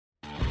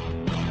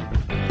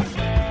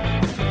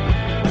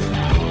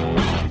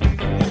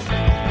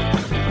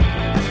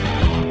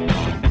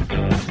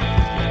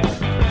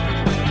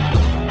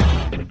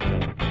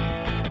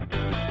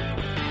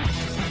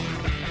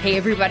Hey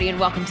everybody, and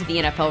welcome to the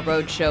NFL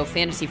Roadshow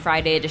Fantasy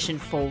Friday edition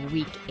for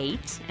Week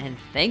 8. And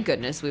thank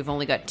goodness we've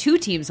only got 2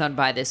 teams on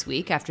bye this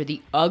week after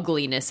the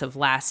ugliness of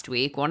last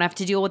week. Won't have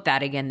to deal with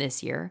that again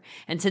this year.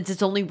 And since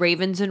it's only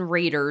Ravens and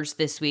Raiders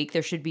this week,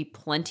 there should be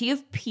plenty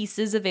of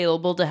pieces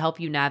available to help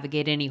you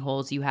navigate any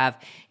holes you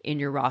have in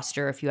your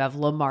roster. If you have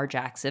Lamar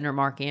Jackson or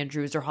Mark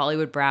Andrews or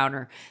Hollywood Brown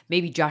or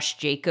maybe Josh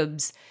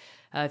Jacobs.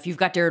 If you've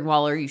got Darren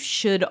Waller, you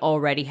should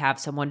already have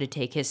someone to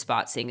take his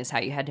spot, seeing as how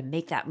you had to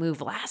make that move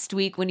last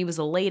week when he was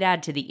a late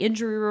add to the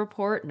injury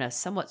report and a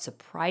somewhat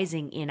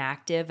surprising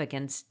inactive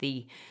against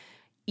the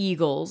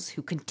Eagles,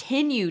 who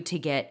continue to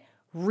get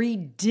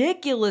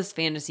ridiculous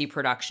fantasy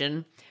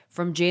production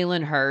from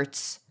Jalen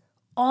Hurts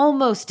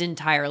almost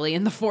entirely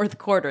in the fourth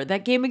quarter.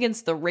 That game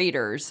against the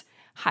Raiders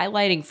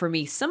highlighting for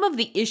me some of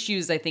the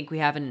issues I think we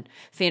have in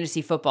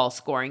fantasy football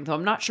scoring, though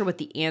I'm not sure what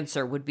the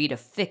answer would be to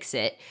fix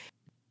it.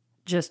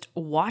 Just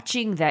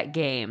watching that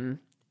game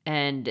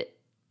and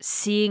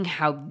seeing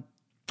how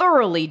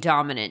thoroughly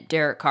dominant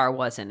Derek Carr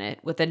was in it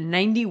with a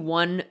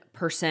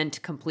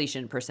 91%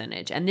 completion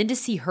percentage. And then to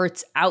see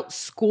Hurts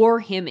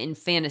outscore him in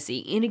fantasy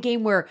in a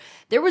game where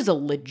there was a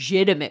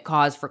legitimate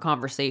cause for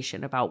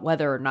conversation about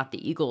whether or not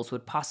the Eagles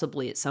would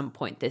possibly at some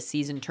point this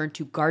season turn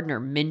to Gardner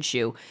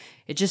Minshew.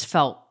 It just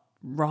felt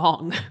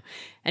wrong.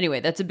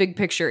 Anyway, that's a big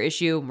picture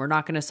issue. We're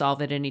not going to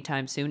solve it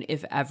anytime soon,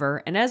 if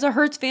ever. And as a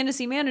Hurts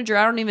fantasy manager,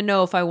 I don't even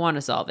know if I want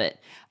to solve it.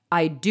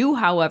 I do,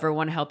 however,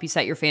 want to help you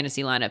set your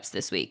fantasy lineups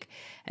this week.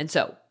 And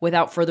so,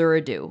 without further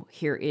ado,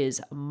 here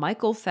is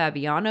Michael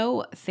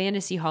Fabiano,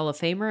 Fantasy Hall of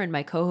Famer, and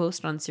my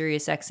co-host on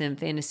SiriusXM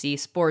Fantasy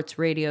Sports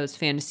Radio's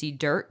Fantasy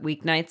Dirt,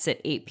 weeknights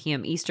at 8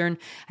 p.m. Eastern.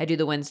 I do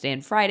the Wednesday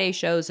and Friday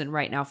shows, and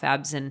right now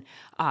Fabs and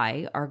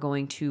I are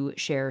going to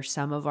share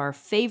some of our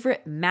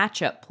favorite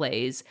matchup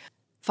plays,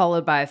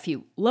 followed by a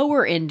few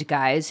lower-end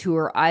guys who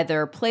are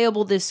either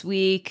playable this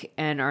week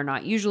and are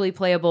not usually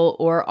playable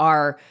or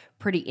are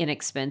pretty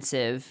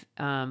inexpensive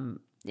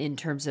in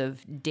terms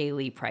of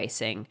daily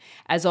pricing.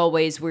 As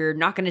always, we're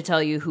not going to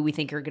tell you who we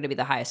think are going to be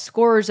the highest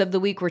scorers of the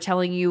week. We're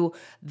telling you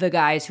the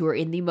guys who are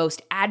in the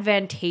most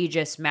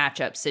advantageous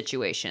matchup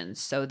situations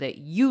so that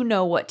you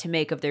know what to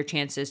make of their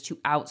chances to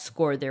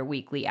outscore their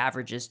weekly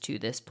averages to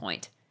this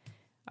point.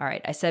 All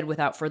right, I said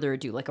without further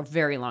ado like a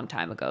very long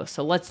time ago,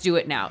 so let's do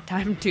it now.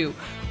 Time to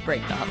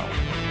break the huddle.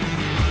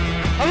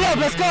 Hurry up,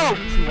 let's go!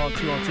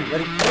 2 on 2,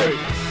 ready?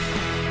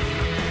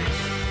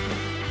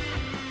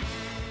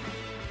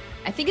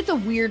 I think it's a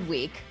weird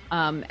week,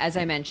 as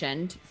I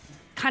mentioned,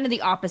 kind of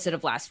the opposite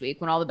of last week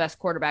when all the best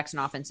quarterbacks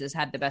and offenses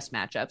had the best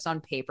matchups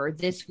on paper.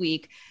 This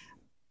week,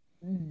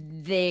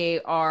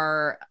 they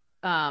are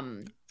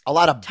a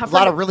lot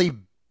of really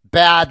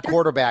bad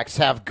quarterbacks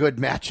have good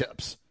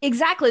matchups.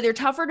 Exactly. They're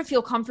tougher to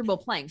feel comfortable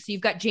playing. So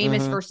you've got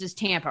Jameis versus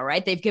Tampa,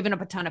 right? They've given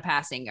up a ton of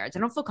passing yards. I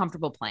don't feel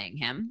comfortable playing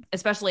him,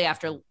 especially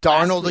after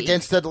Darnold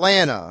against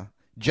Atlanta,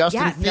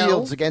 Justin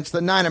Fields against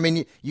the Nine. I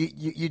mean,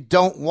 you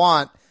don't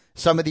want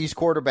some of these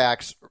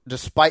quarterbacks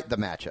despite the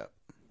matchup.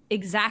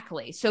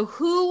 Exactly. So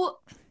who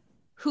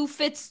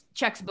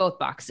checks both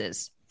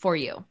boxes for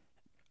you?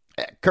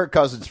 Kirk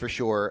Cousins for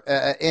sure,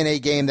 in a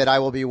game that I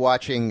will be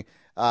watching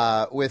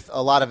with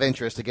a lot of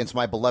interest against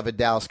my beloved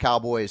Dallas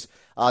Cowboys.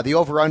 The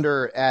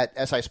over-under at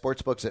SI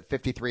Sportsbooks at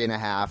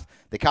 53.5.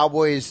 The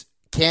Cowboys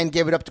can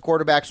give it up to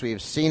quarterbacks. We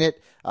have seen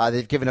it.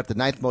 They've given up the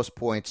 9th most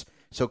points.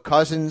 So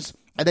Cousins,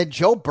 and then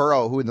Joe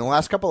Burrow, who in the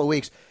last couple of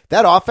weeks,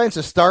 that offense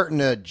is starting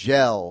to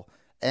gel.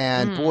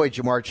 And boy,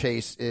 Jamar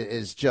Chase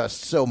is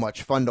just so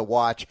much fun to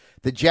watch.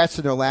 The Jets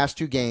in their last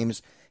 2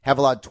 games have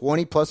allowed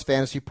 20-plus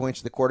fantasy points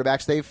to the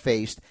quarterbacks they've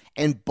faced,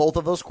 and both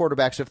of those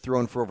quarterbacks have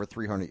thrown for over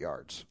 300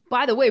 yards.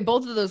 By the way,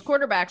 both of those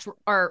quarterbacks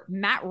are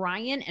Matt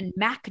Ryan and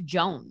Mac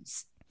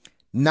Jones.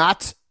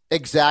 Not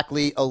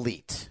exactly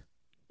elite.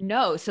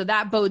 No, so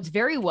that bodes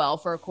very well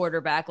for a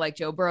quarterback like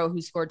Joe Burrow,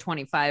 who scored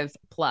 25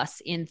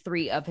 plus in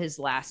 3 of his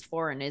last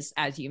 4 and is,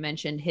 as you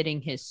mentioned, hitting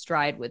his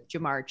stride with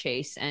Jamar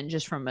Chase. And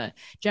just from a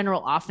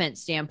general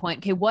offense standpoint,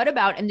 okay, what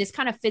about, and this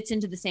kind of fits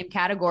into the same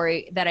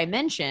category that I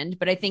mentioned,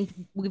 but I think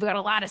we've got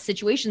a lot of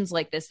situations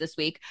like this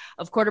week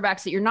of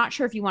quarterbacks that you're not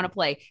sure if you want to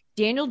play.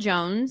 Daniel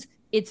Jones,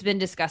 it's been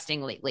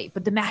disgusting lately,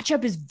 but the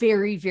matchup is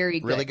very, very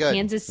good. Really good.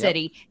 Kansas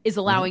City is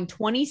allowing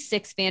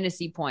 26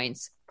 fantasy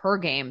points per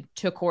game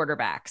to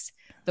quarterbacks.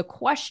 The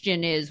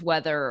question is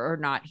whether or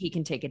not he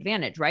can take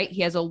advantage, right?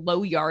 He has a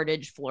low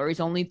yardage floor. He's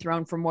only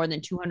thrown for more than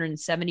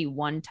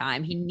 271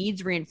 times. He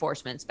needs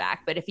reinforcements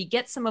back. But if he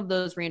gets some of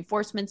those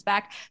reinforcements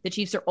back, the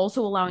Chiefs are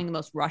also allowing the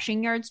most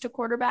rushing yards to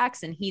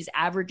quarterbacks, and he's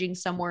averaging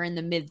somewhere in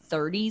the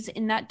mid-30s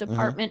in that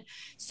department.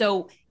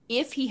 So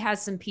if he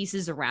has some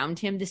pieces around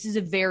him, this is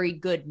a very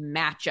good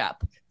matchup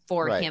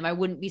for him. I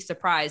wouldn't be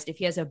surprised if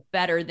he has a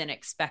better than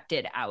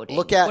expected outing.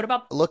 Look at the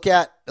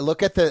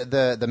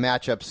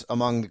matchups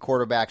among the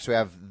quarterbacks who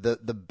have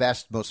the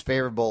best, most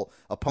favorable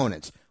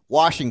opponents.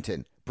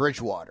 Washington,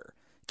 Bridgewater.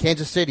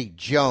 Kansas City,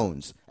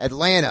 Jones.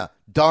 Atlanta,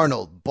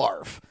 Darnold,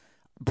 barf.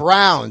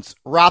 Browns,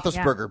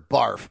 Roethlisberger,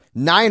 barf.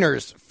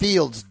 Niners,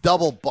 Fields,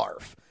 double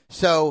barf.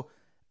 So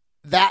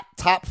that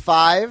top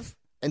 5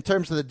 in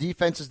terms of the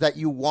defenses that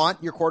you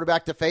want your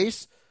quarterback to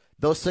face,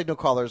 those signal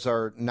callers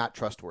are not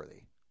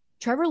trustworthy.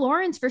 Trevor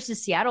Lawrence versus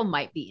Seattle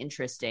might be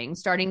interesting,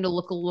 starting to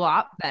look a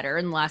lot better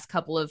in the last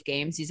couple of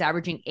games. He's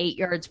averaging 8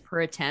 yards per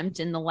attempt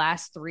in the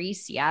last 3.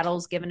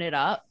 Seattle's given it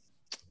up.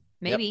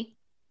 Maybe. Yep.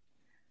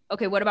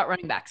 Okay, what about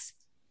running backs?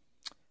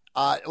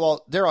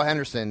 Well, Darrell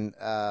Henderson,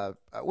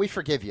 we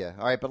forgive you,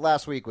 all right? But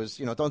last week was,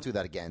 don't do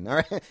that again, all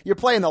right? You're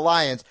playing the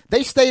Lions.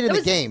 They stayed in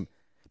the game.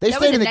 They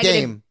stayed in the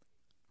game.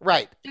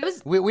 Right.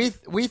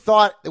 We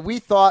thought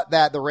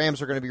that the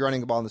Rams were going to be running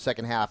the ball in the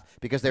second half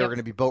because they were going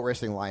to be boat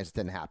racing the Lions. It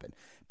didn't happen.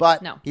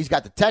 But he's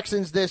got the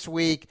Texans this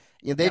week.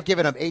 They've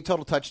given up 8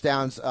 total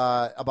touchdowns,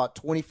 about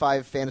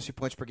 25 fantasy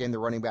points per game, the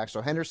running back.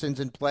 So Henderson's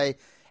in play.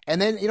 And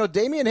then,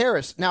 Damian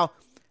Harris. Now,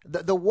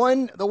 the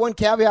one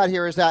caveat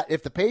here is that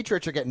if the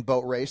Patriots are getting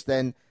boat raced,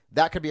 then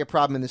that could be a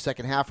problem in the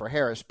second half for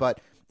Harris. But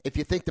if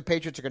you think the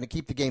Patriots are going to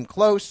keep the game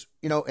close,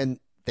 and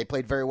they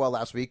played very well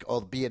last week,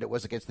 albeit it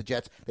was against the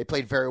Jets. They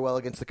played very well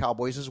against the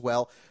Cowboys as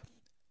well.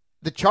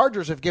 The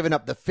Chargers have given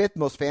up the 5th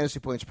most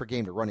fantasy points per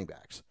game to running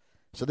backs.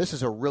 So this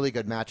is a really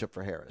good matchup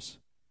for Harris.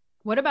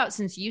 What about,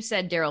 since you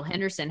said Darrell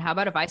Henderson, how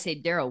about if I say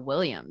Darrell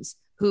Williams,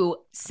 who,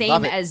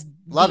 same as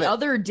the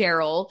other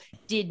Darrell,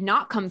 did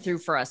not come through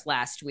for us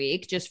last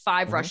week, just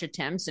 5 rush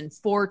attempts and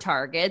 4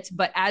 targets.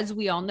 But as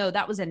we all know,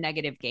 that was a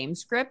negative game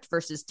script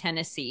versus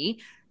Tennessee.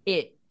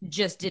 It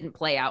just didn't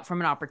play out from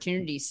an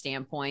opportunity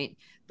standpoint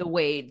the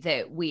way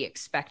that we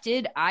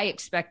expected. I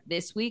expect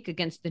this week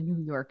against the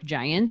New York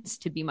Giants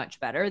to be much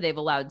better. They've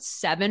allowed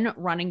 7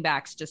 running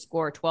backs to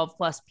score 12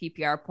 plus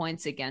PPR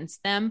points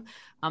against them.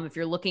 If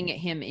you're looking at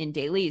him in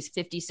daily, he's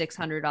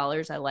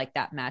 $5,600. I like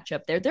that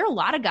matchup there. There are a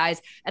lot of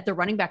guys at the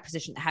running back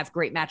position that have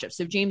great matchups.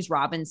 So James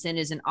Robinson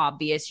is an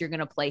obvious, you're going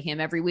to play him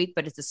every week,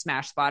 but it's a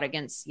smash spot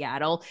against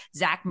Seattle.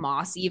 Zach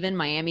Moss, even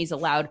Miami's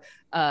allowed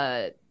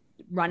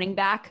running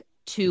back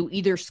to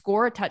either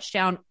score a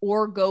touchdown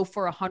or go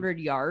for 100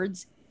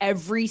 yards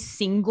every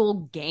single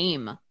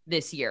game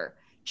this year.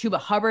 Chuba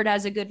Hubbard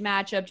has a good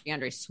matchup.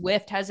 DeAndre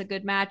Swift has a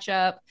good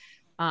matchup.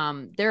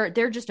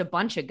 They're just a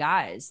bunch of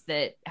guys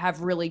that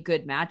have really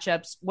good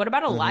matchups. What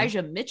about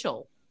Elijah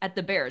Mitchell at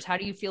the Bears? How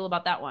do you feel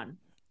about that one?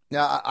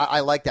 No, I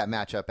like that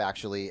matchup,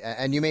 actually.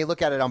 And you may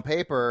look at it on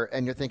paper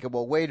and you're thinking,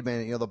 well, wait a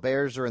minute. The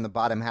Bears are in the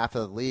bottom half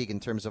of the league in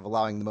terms of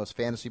allowing the most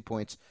fantasy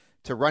points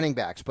to running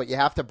backs. But you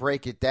have to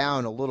break it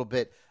down a little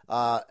bit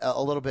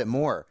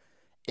more.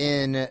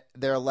 In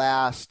their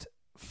last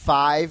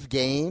 5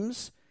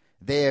 games,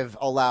 they have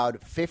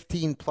allowed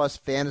 15 plus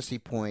fantasy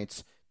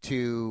points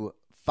to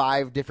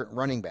 5 different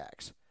running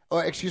backs.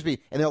 Or excuse me,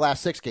 in their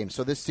last 6 games.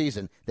 So this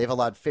season, they've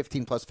allowed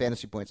 15 plus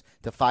fantasy points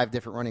to 5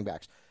 different running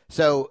backs.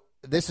 So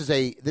this is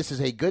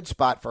a good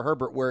spot for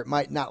Herbert where it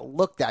might not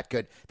look that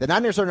good. The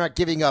Niners are not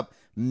giving up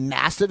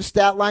massive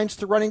stat lines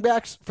to running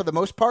backs for the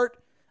most part,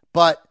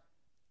 but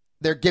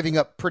they're giving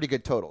up pretty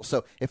good totals.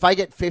 So if I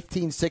get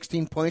 15,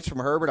 16 points from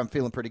Herbert, I'm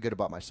feeling pretty good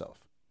about myself.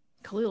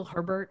 Khalil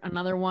Herbert,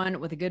 another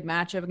one with a good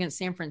matchup against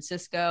San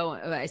Francisco.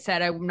 I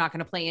said I'm not going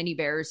to play any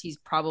Bears. He's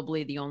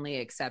probably the only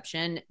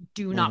exception.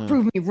 Do not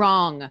prove me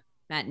wrong,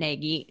 Matt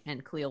Nagy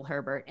and Khalil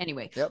Herbert.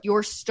 Anyway,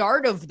 your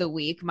start of the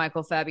week,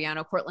 Michael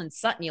Fabiano, Cortland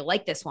Sutton. You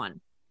like this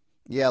one?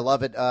 Yeah,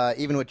 love it.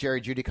 Even with Jerry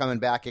Jeudy coming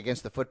back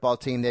against the football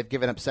team, they've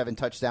given up 7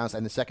 touchdowns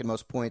and the second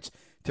most points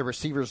to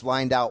receivers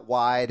lined out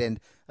wide. And,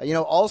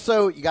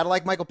 also you got to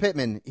like Michael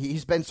Pittman.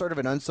 He's been sort of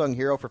an unsung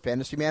hero for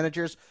fantasy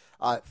managers.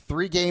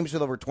 3 games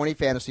with over 20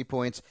 fantasy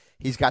points.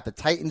 He's got the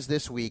Titans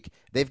this week.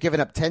 They've given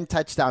up 10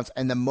 touchdowns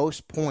and the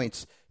most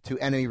points to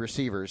enemy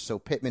receivers. So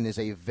Pittman is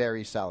a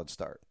very solid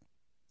start.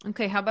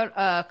 Okay, how about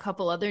a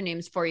couple other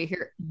names for you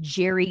here?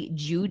 Jerry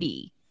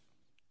Jeudy.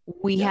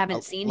 We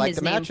haven't seen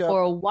his name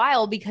for a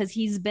while because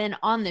he's been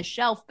on the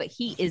shelf, but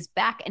he is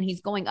back and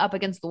he's going up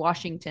against the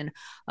Washington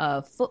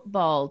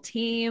football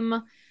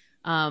team.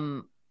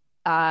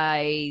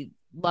 I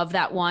love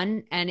that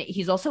one. And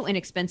he's also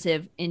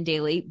inexpensive in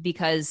daily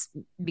because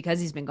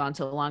he's been gone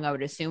so long. I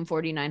would assume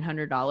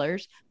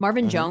 $4,900.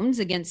 Marvin Jones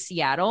against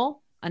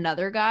Seattle,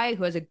 another guy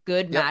who has a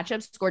good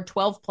matchup, scored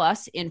 12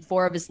 plus in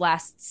 4 of his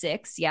last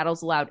 6.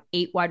 Seattle's allowed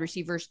 8 wide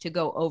receivers to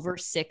go over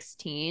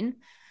 16.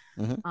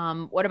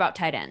 What about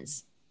tight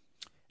ends?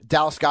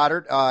 Dallas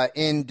Goedert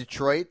in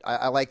Detroit.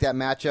 I like that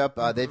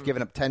matchup. They've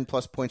given up 10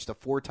 plus points to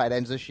 4 tight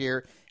ends this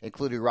year,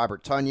 including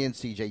Robert Tonyan,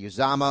 CJ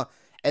Uzomah.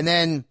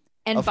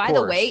 And by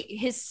the way,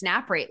 his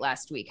snap rate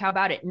last week, how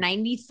about it?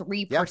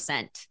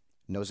 93%.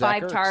 No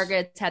Zach 5 Ertz.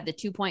 Targets, had the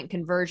 2-point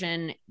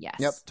conversion. Yes.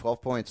 Yep,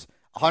 12 points.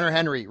 Hunter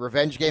Henry,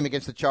 revenge game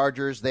against the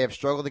Chargers. They have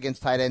struggled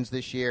against tight ends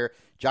this year.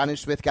 Jonnu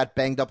Smith got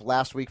banged up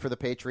last week for the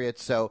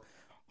Patriots, so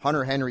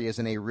Hunter Henry is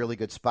in a really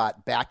good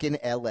spot back in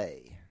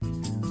L.A.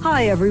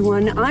 Hi,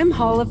 everyone. I'm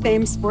Hall of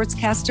Fame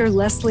sportscaster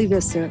Leslie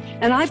Visser,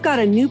 and I've got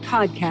a new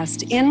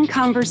podcast, In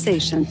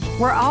Conversation,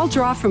 where I'll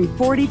draw from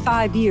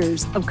 45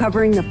 years of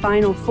covering the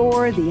Final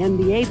Four, the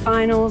NBA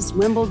Finals,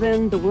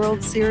 Wimbledon, the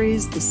World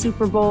Series, the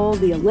Super Bowl,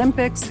 the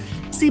Olympics.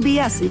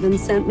 CBS even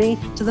sent me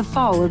to the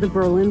fall of the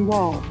Berlin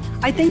Wall.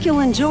 I think you'll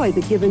enjoy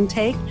the give and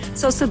take,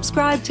 so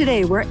subscribe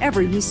today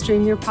wherever you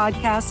stream your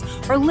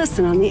podcasts or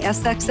listen on the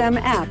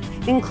SXM app,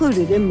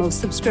 included in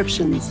most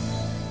subscriptions.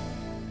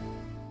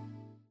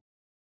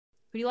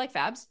 Who do you like,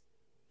 Fabs?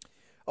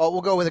 Oh,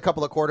 we'll go with a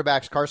couple of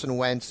quarterbacks. Carson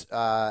Wentz,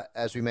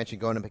 as we mentioned,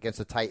 going up against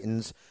the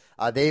Titans.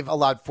 They've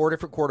allowed 4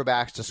 different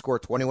quarterbacks to score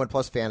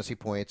 21-plus fantasy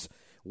points.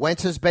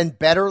 Wentz has been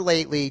better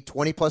lately,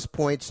 20-plus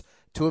points,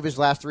 2 of his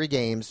last 3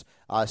 games,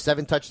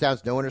 7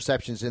 touchdowns, no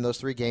interceptions in those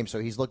 3 games, so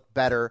he's looked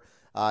better,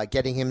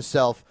 getting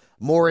himself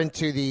more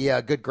into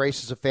the good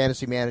graces of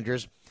fantasy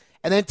managers.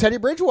 And then Teddy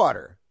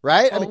Bridgewater,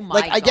 right?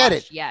 I get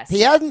it. Yes.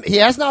 He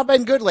has not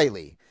been good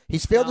lately.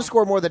 He's failed to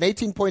score more than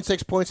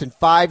 18.6 points in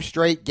 5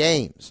 straight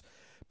games.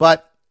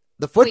 But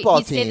the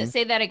football team...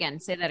 Say that again.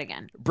 Say that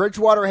again.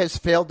 Bridgewater has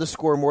failed to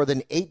score more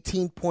than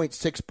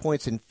 18.6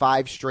 points in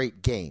 5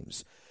 straight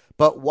games.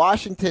 But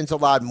Washington's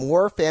allowed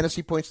more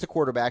fantasy points to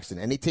quarterbacks than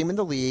any team in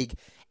the league,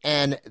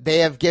 and they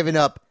have given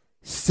up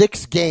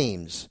 6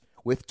 games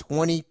with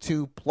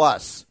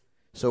 22-plus.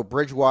 So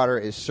Bridgewater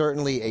is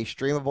certainly a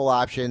streamable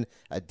option,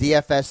 a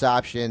DFS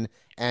option,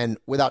 and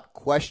without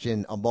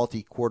question, a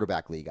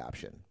multi-quarterback league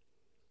option.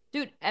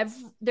 Dude,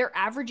 they're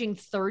averaging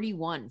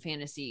 31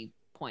 fantasy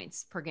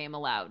points per game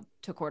allowed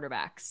to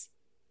quarterbacks.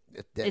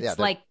 It's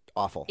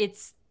awful.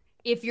 It's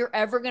if you're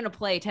ever going to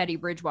play Teddy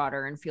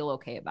Bridgewater and feel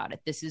okay about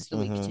it, this is the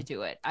week to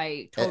do it.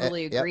 I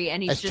totally agree. Yep.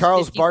 And he's as just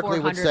Charles Barkley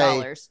would say,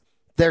 $5,400.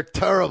 they're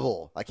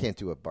terrible. I can't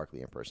do a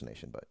Barkley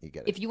impersonation, but you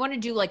get it. If you want to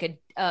do like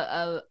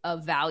a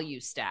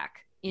value stack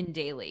in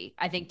daily,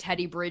 I think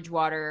Teddy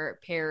Bridgewater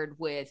paired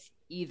with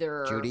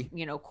either Judy,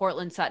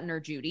 Cortland Sutton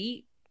or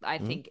Judy, I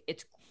think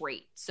it's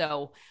great.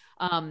 So,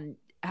 how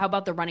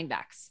about the running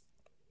backs?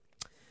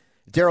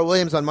 Darrell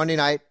Williams on Monday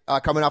night,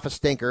 coming off a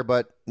stinker,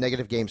 but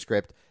negative game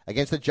script.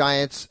 Against the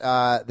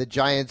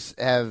Giants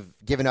have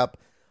given up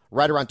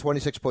right around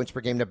 26 points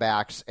per game to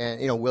backs.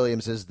 And,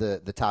 Williams is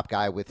the top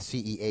guy with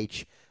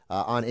CEH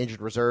on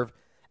injured reserve.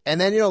 And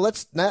then,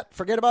 let's not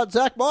forget about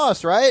Zach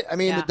Moss, right? I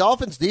mean, The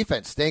Dolphins'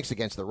 defense stinks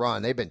against the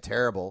run. They've been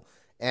terrible.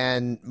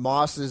 And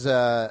Moss is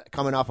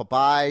coming off a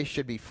bye,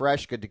 should be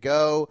fresh, good to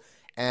go.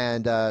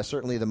 And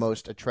certainly the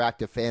most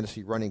attractive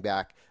fantasy running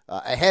back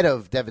ahead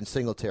of Devin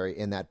Singletary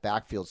in that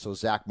backfield. So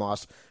Zach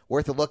Moss,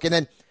 worth a look. And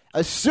then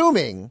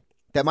assuming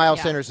that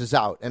Miles Sanders is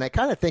out, and I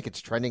kind of think it's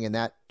trending in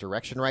that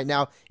direction right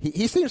now,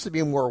 he seems to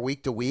be more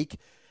week to week.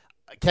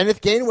 Kenneth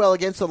Gainwell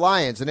against the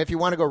Lions. And if you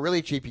want to go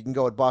really cheap, you can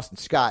go with Boston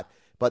Scott.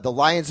 But the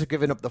Lions have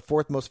given up the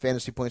 4th most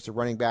fantasy points to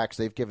running backs.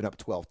 They've given up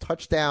 12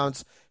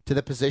 touchdowns to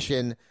the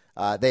position.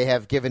 They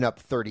have given up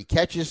 30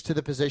 catches to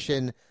the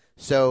position.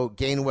 So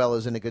Gainwell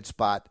is in a good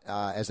spot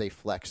as a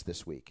flex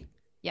this week.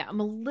 Yeah, I'm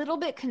a little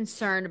bit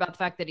concerned about the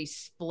fact that he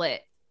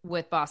split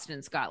with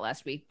Boston Scott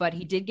last week, but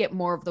he did get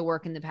more of the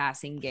work in the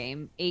passing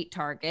game. 8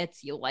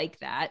 targets. You like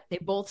that. They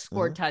both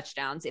scored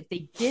touchdowns. If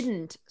they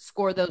didn't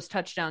score those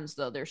touchdowns,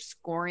 though, their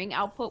scoring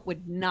output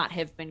would not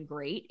have been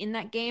great in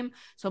that game.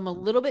 So I'm a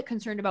little bit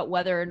concerned about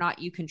whether or not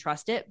you can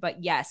trust it.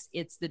 But yes,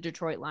 it's the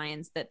Detroit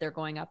Lions that they're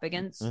going up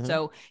against.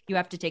 So you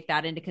have to take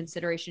that into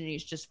consideration.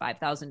 He's just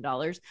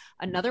 $5,000.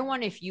 Another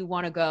one, if you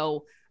want to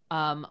go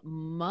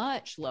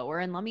much lower,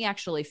 and let me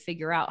actually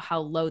figure out how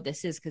low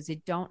this is because they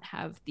don't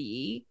have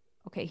the...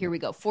 Okay, here we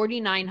go.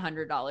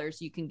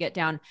 $4,900. You can get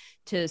down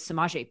to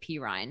Samaje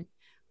Perine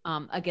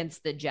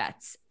against the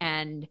Jets.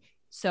 And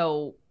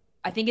so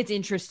I think it's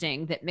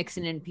interesting that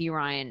Mixon and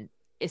Perine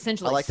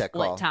essentially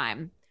split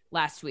time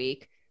last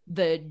week.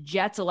 The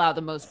Jets allow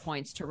the most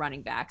points to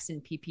running backs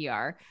in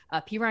PPR.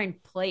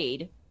 Perine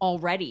played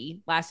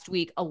already last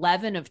week,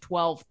 11 of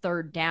 12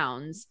 third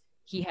downs.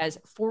 He has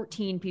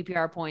 14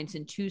 PPR points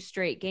in 2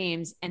 straight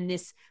games. And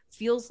this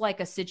feels like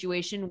a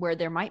situation where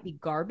there might be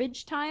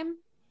garbage time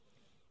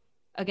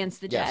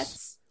against the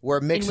Jets, where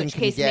Mixon, in which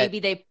case maybe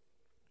they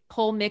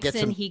pull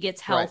Mixon, he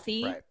gets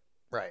healthy,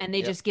 right, and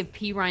they just give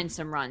Perine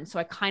some run. So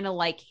I kind of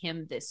like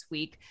him this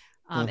week,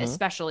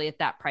 especially at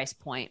that price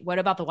point. What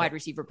about the wide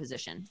receiver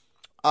position?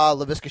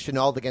 Laviska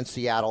Shenault against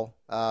Seattle,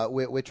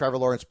 with Trevor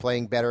Lawrence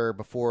playing better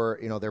before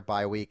their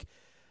bye week.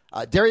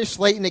 Darius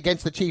Slayton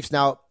against the Chiefs.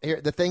 Now, here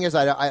the thing is,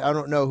 I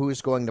don't know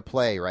who's going to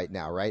play right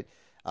now. Right,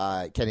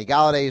 Kenny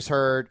Galladay's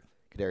hurt,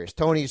 Kadarius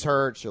Toney's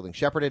hurt, Sterling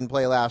Shepard didn't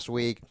play last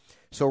week.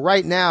 So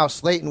right now,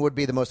 Slayton would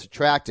be the most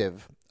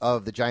attractive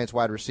of the Giants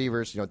wide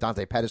receivers.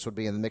 Dante Pettis would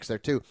be in the mix there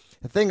too.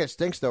 The thing that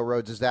stinks, though,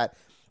 Rhodes, is that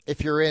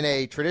if you're in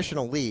a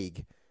traditional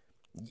league,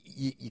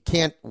 you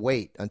can't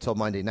wait until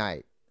Monday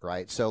night,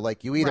 right? So,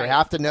 you either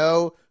have to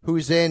know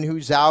who's in,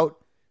 who's out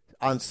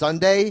on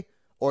Sunday,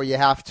 or you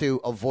have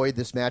to avoid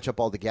this matchup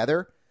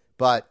altogether.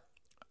 But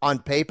on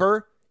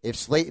paper, if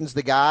Slayton's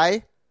the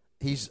guy,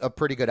 he's a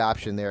pretty good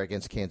option there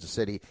against Kansas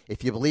City.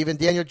 If you believe in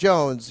Daniel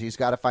Jones, he's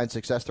got to find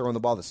success throwing the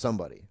ball to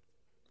somebody.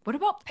 What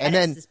about Pettis? And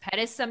then, is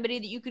Pettis somebody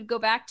that you could go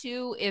back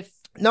to if?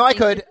 No, I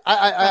could.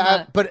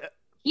 But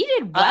he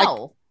did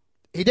well.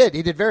 He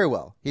did very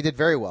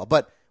well.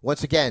 But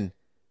once again,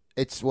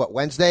 it's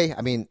Wednesday?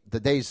 I mean, the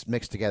days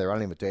mixed together. I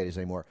don't even know what day it is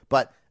anymore.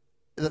 But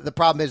the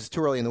problem is it's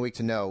too early in the week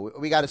to know.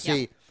 We got to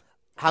see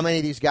how many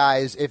of these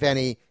guys, if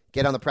any,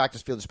 get on the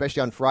practice field,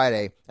 especially on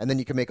Friday, and then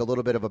you can make a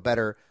little bit of a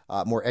better,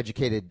 more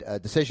educated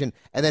decision.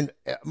 And then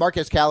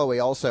Marquez Callaway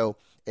also,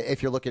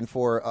 if you're looking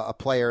for a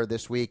player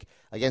this week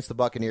against the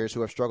Buccaneers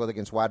who have struggled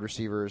against wide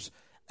receivers,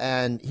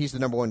 and he's the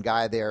number one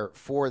guy there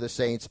for the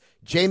Saints.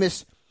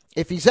 Jameis,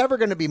 if he's ever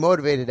going to be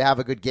motivated to have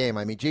a good game,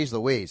 I mean, geez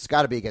Louise, it's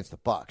got to be against the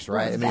Bucs,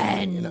 right?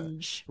 Revenge. I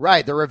mean,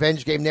 right, the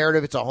revenge game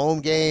narrative. It's a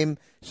home game,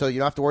 so you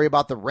don't have to worry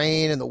about the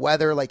rain and the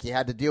weather like you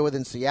had to deal with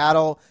in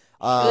Seattle.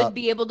 Should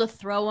be able to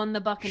throw on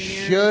the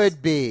Buccaneers.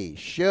 Should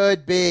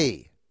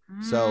be.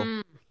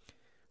 So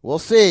we'll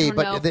see. I don't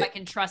know if I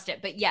can trust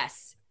it, but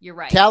yes, you're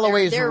right.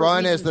 Callaway's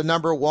run as the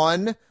number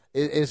one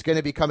is going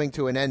to be coming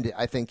to an end,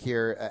 I think,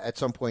 here at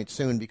some point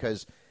soon,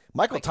 because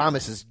Michael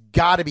Thomas has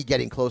got to be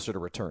getting closer to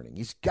returning.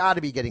 He's got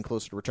to be getting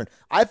closer to return.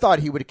 I thought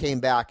he would have came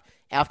back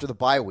after the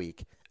bye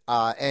week,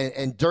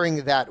 and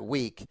during that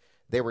week,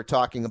 they were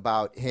talking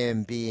about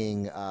him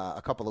being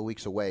a couple of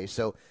weeks away.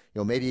 So,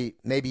 maybe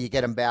you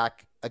get him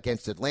back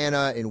against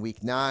Atlanta in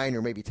week 9,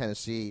 or maybe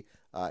Tennessee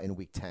in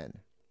week 10.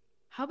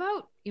 How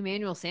about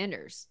Emmanuel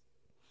Sanders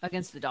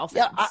against the Dolphins?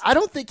 Yeah, I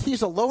don't think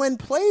he's a low-end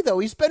play, though.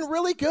 He's been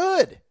really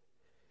good.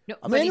 No,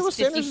 Emmanuel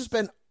Sanders has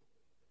been...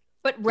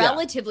 But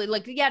relatively,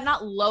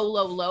 not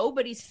low,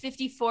 but he's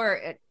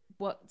 54.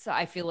 So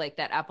I feel like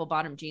that apple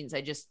bottom jeans,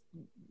 I just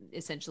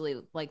essentially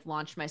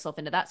launched myself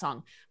into that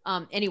song.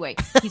 Anyway,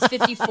 he's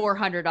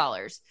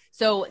 $5,400.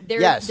 So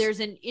there's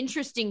an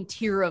interesting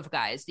tier of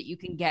guys that you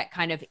can get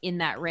kind of in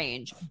that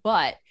range.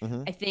 But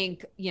I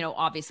think,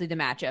 obviously the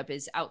matchup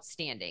is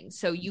outstanding.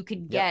 So you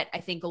can get,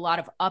 I think, a lot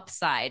of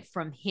upside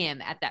from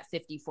him at that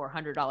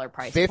 $5,400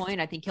 price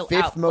point. I think he'll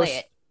outplay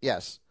it.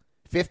 Yes.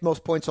 5th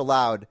most points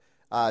allowed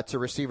to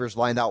receivers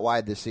lined out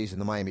wide this season.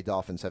 The Miami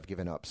Dolphins have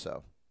given up.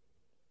 So,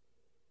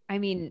 I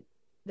mean,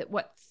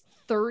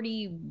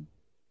 31,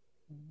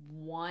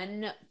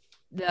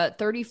 the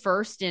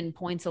 31st in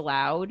points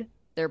allowed.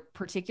 They're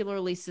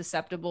particularly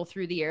susceptible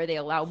through the air. They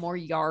allow more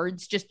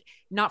yards, just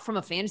not from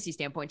a fantasy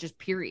standpoint, just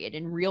period.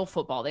 In real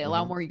football, they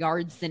allow more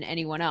yards than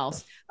anyone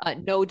else.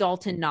 No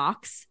Dalton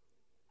Knox.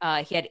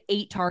 He had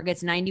 8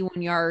 targets,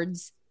 91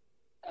 yards.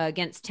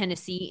 Against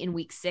Tennessee in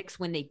week 6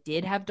 when they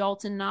did have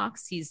Dalton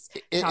Knox. He's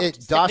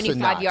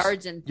 75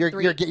 yards and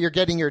you're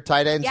getting your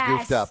tight ends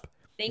goofed up.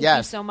 Thank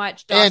you so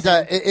much,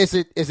 Dawson. And is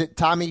it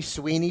Tommy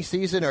Sweeney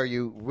season? Are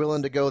you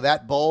willing to go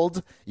that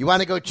bold? You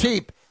want to go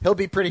cheap? He'll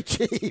be pretty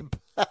cheap.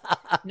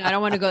 No, I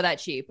don't want to go that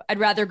cheap. I'd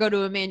rather go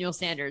to Emmanuel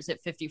Sanders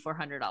at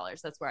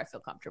 $5,400. That's where I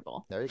feel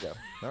comfortable. There you go.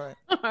 All right.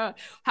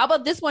 How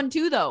about this one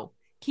too, though?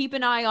 Keep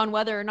an eye on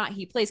whether or not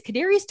he plays.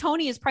 Kadarius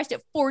Toney is priced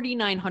at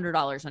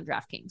 $4,900 on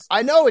DraftKings.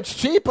 I know it's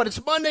cheap, but it's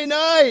Monday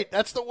night.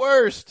 That's the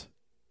worst.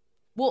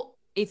 Well,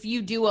 if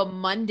you do a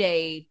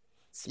Monday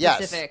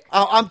specific,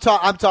 yes, I'm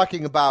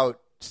talking about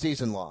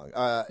season long.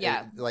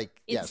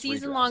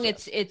 Season long.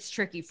 Yes. It's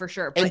tricky for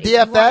sure. But in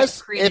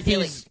DFS,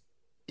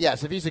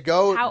 if he's a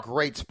go,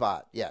 great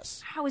spot.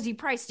 Yes. How is he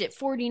priced at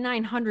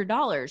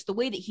 $4,900? The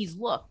way that he's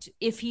looked,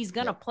 if he's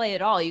gonna play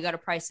at all, you got to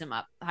price him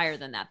up higher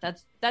than that.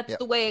 That's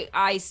the way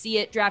I see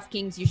it.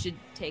 DraftKings, you should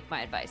take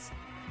my advice.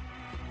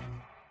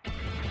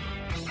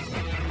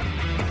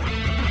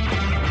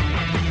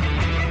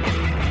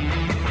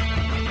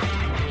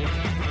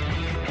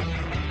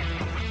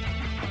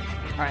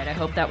 All right, I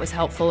hope that was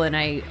helpful, and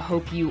I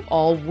hope you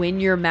all win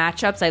your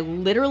matchups. I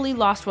literally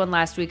lost one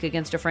last week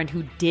against a friend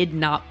who did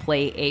not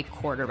play a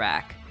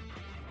quarterback.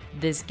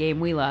 This game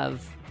we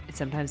love, it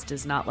sometimes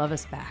does not love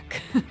us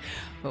back,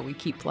 but we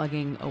keep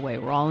plugging away.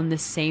 We're all in the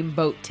same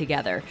boat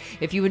together.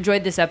 If you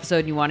enjoyed this episode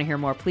and you want to hear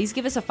more, please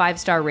give us a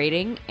 5-star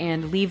rating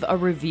and leave a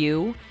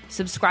review.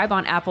 Subscribe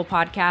on Apple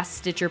Podcasts,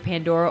 Stitcher,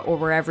 Pandora, or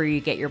wherever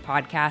you get your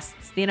podcasts.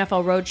 The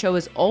NFL Roadshow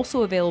is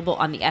also available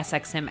on the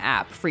SXM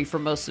app, free for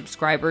most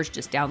subscribers.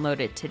 Just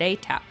download it today.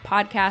 Tap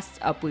podcasts,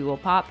 up we will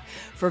pop.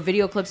 For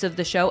video clips of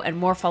the show and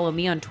more, follow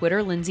me on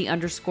Twitter,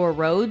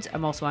 Lindsay_Rhodes.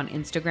 I'm also on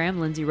Instagram,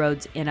 Lindsay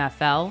Rhodes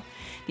NFL.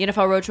 The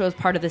NFL Roadshow is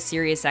part of the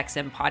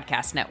SiriusXM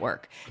podcast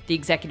network. The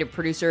executive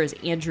producer is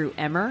Andrew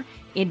Emmer.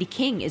 Andy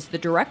King is the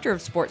director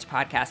of sports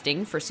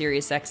podcasting for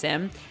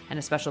SiriusXM, and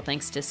a special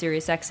thanks to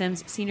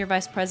SiriusXM's senior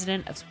vice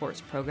president of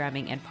sports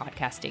programming and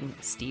podcasting,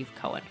 Steve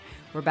Cohen.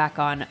 We're back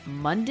on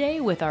Monday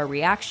with our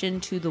reaction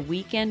to the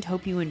weekend.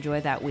 Hope you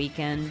enjoy that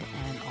weekend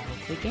and all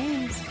of the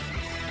games.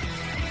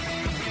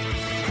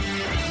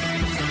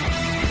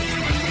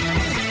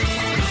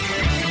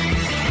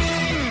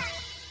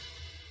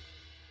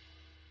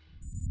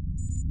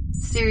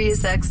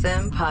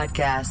 SiriusXM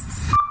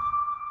podcasts.